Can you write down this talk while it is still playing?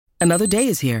Another day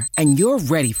is here, and you're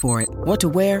ready for it. What to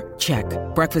wear? Check.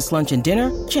 Breakfast, lunch, and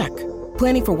dinner? Check.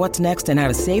 Planning for what's next and how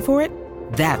to save for it?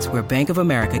 That's where Bank of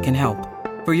America can help.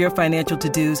 For your financial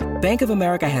to-dos, Bank of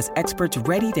America has experts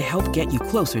ready to help get you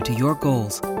closer to your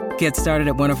goals. Get started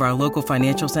at one of our local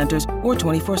financial centers or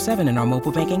 24/7 in our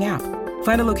mobile banking app.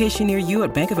 Find a location near you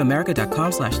at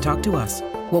bankofamerica.com/talktous.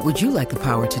 What would you like the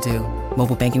power to do?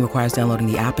 Mobile banking requires downloading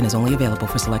the app and is only available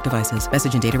for select devices.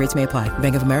 Message and data rates may apply.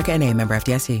 Bank of America N.A., member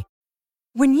FDIC.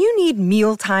 When you need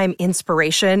mealtime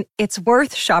inspiration, it's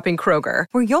worth shopping Kroger,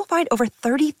 where you'll find over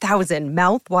 30,000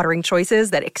 mouth-watering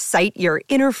choices that excite your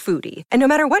inner foodie. And no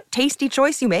matter what tasty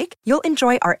choice you make, you'll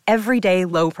enjoy our everyday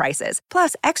low prices,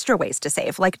 plus extra ways to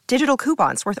save, like digital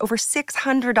coupons worth over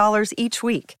 $600 each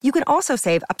week. You can also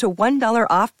save up to $1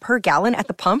 off per gallon at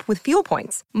the pump with fuel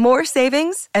points. More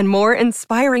savings and more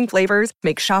inspiring flavors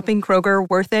make shopping Kroger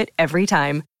worth it every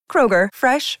time. Kroger,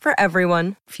 fresh for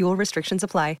everyone. Fuel restrictions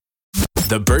apply.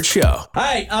 The Burt Show.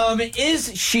 Hi,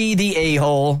 is she the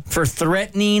a-hole for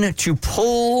threatening to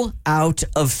pull out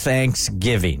of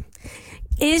Thanksgiving?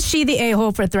 Is she the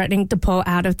a-hole for threatening to pull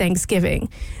out of Thanksgiving?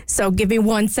 So give me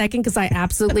 1 second, because I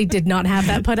absolutely did not have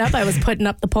that put up. I was putting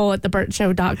up the poll at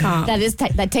theburtshow.com.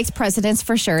 That takes precedence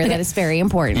for sure. That is very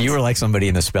important. You were like somebody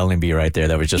in the spelling bee right there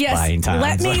that was just buying time.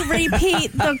 Let me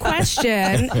repeat the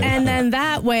question, and then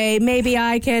that way maybe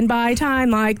I can buy time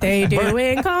like they do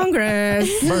in Congress.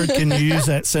 Bert, can you use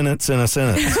that sentence in a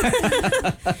sentence?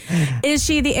 Is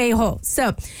she the a-hole?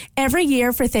 So every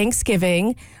year for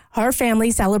Thanksgiving, her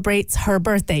family celebrates her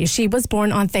birthday. She was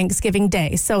born on Thanksgiving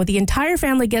Day. So the entire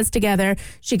family gets together.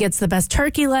 She gets the best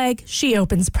turkey leg. She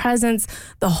opens presents,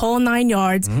 the whole 9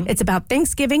 yards. Mm-hmm. It's about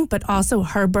Thanksgiving, but also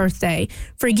her birthday.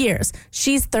 For years,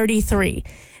 she's 33.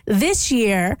 This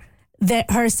year, that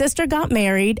her sister got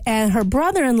married, and her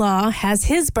brother-in-law has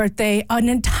his birthday an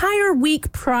entire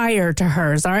week prior to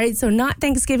hers. All right, so not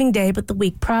Thanksgiving Day, but the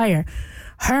week prior.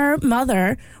 Her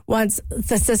mother wants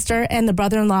the sister and the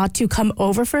brother-in-law to come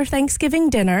over for Thanksgiving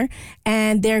dinner,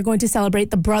 and they're going to celebrate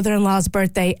the brother-in-law's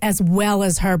birthday as well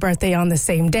as her birthday on the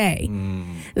same day.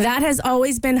 That has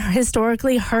always been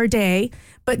historically her day,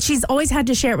 but she's always had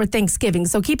to share it with Thanksgiving.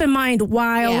 So keep in mind,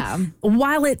 while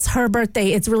it's her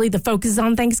birthday, it's really the focus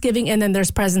on Thanksgiving, and then there's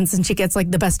presents, and she gets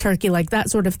like the best turkey, like that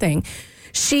sort of thing.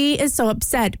 She is so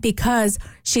upset because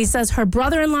she says her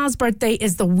brother-in-law's birthday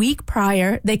is the week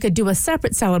prior. They could do a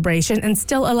separate celebration and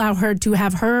still allow her to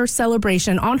have her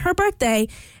celebration on her birthday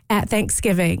at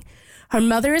Thanksgiving. Her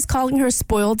mother is calling her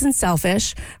spoiled and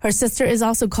selfish. Her sister is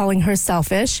also calling her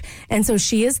selfish. And so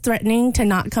she is threatening to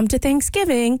not come to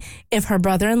Thanksgiving if her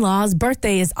brother-in-law's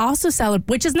birthday is also celebrated,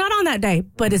 which is not on that day,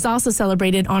 but is also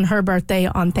celebrated on her birthday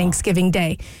on Thanksgiving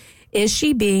Day. Is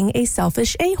she being a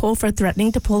selfish a-hole for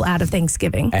threatening to pull out of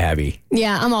Thanksgiving? Abby.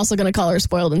 Yeah, I'm also going to call her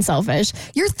spoiled and selfish.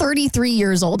 You're 33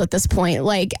 years old at this point.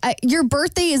 Like, your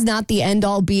birthday is not the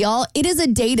end-all, be-all. It is a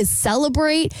day to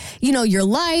celebrate, your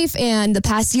life and the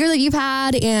past year that you've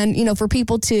had, and, for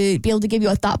people to be able to give you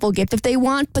a thoughtful gift if they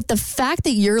want. But the fact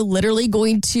that you're literally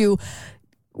going to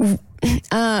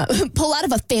pull out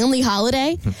of a family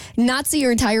holiday, not see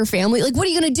your entire family. Like, what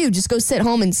are you going to do? Just go sit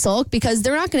home and sulk? Because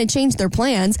they're not going to change their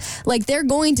plans. Like, they're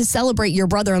going to celebrate your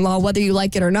brother-in-law, whether you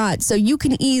like it or not. So you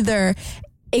can either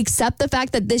accept the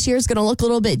fact that this year is going to look a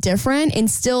little bit different and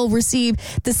still receive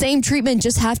the same treatment,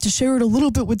 just have to share it a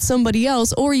little bit with somebody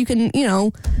else. Or you can,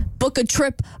 book a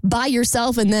trip by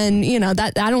yourself, and then,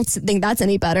 that I don't think that's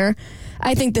any better.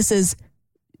 I think this is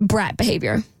brat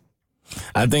behavior.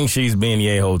 I think she's being the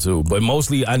a-hole too, but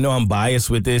mostly I know I'm biased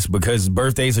with this because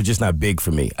birthdays are just not big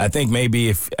for me. I think maybe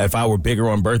if I were bigger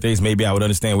on birthdays, maybe I would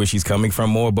understand where she's coming from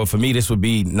more, but for me this would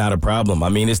be not a problem. I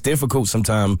mean, it's difficult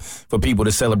sometimes for people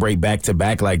to celebrate back to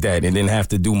back like that and then have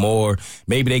to do more.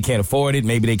 Maybe they can't afford it,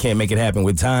 maybe they can't make it happen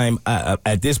with time.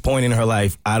 At this point in her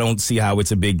life, I don't see how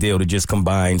it's a big deal to just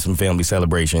combine some family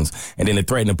celebrations and then to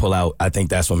threaten to pull out. I think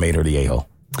that's what made her the a-hole.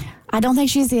 I don't think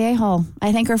she's the a-hole.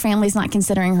 I think her family's not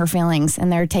considering her feelings, and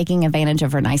they're taking advantage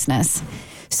of her niceness.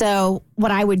 So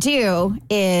what I would do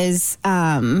is,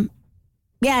 I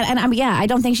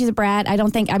don't think she's a brat.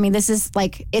 This is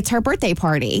like, it's her birthday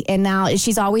party, and now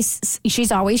she's always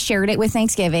shared it with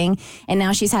Thanksgiving, and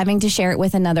now she's having to share it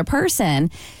with another person.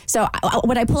 So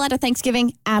would I pull out of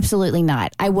Thanksgiving? Absolutely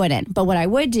not. I wouldn't. But what I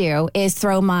would do is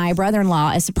throw my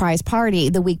brother-in-law a surprise party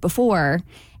the week before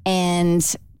and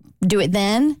do it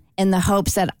then, in the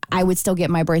hopes that I would still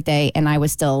get my birthday and I would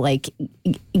still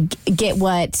get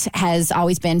what has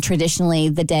always been traditionally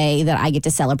the day that I get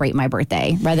to celebrate my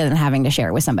birthday, rather than having to share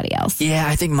it with somebody else. Yeah,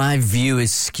 I think my view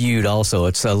is skewed also.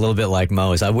 It's a little bit like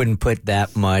Mo's. I wouldn't put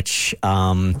that much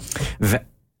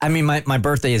I mean, my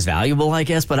birthday is valuable, I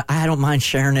guess, but I don't mind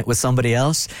sharing it with somebody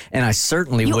else. And I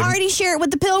certainly You wouldn't. already share it with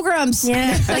the Pilgrims.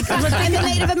 Yeah. And the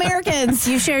Native Americans.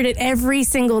 You shared it every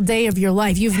single day of your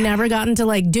life. You've never gotten to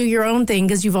like do your own thing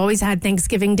because you've always had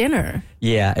Thanksgiving dinner.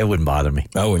 Yeah, it wouldn't bother me.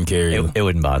 I wouldn't care. It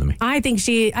wouldn't bother me. I think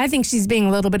she's being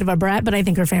a little bit of a brat, but I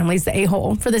think her family's the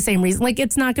a-hole for the same reason. Like,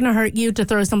 it's not going to hurt you to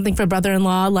throw something for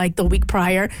brother-in-law like the week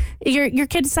prior. Your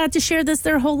kids had to share this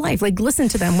their whole life. Like, listen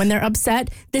to them when they're upset.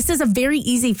 This is a very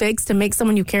easy fix to make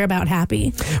someone you care about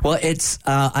happy. Well, it's,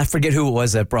 I forget who it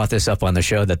was that brought this up on the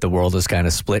show, that the world is kind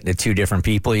of split into two different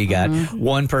people. You got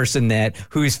one person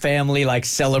whose family like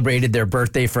celebrated their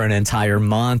birthday for an entire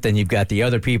month, and you've got the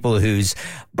other people whose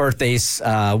birthdays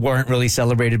weren't really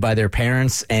celebrated by their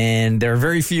parents, and there are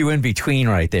very few in between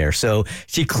right there. So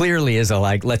she clearly is a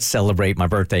like, let's celebrate my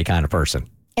birthday kind of person.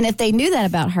 And if they knew that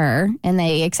about her and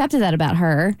they accepted that about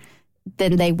her,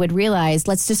 then they would realize,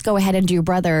 let's just go ahead and do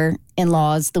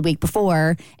brother-in-laws the week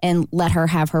before and let her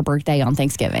have her birthday on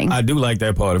Thanksgiving. I do like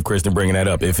that part of Kristen bringing that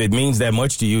up. If it means that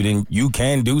much to you, then you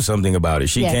can do something about it.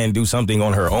 She can do something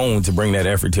on her own to bring that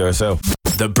effort to herself.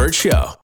 The Burt Show.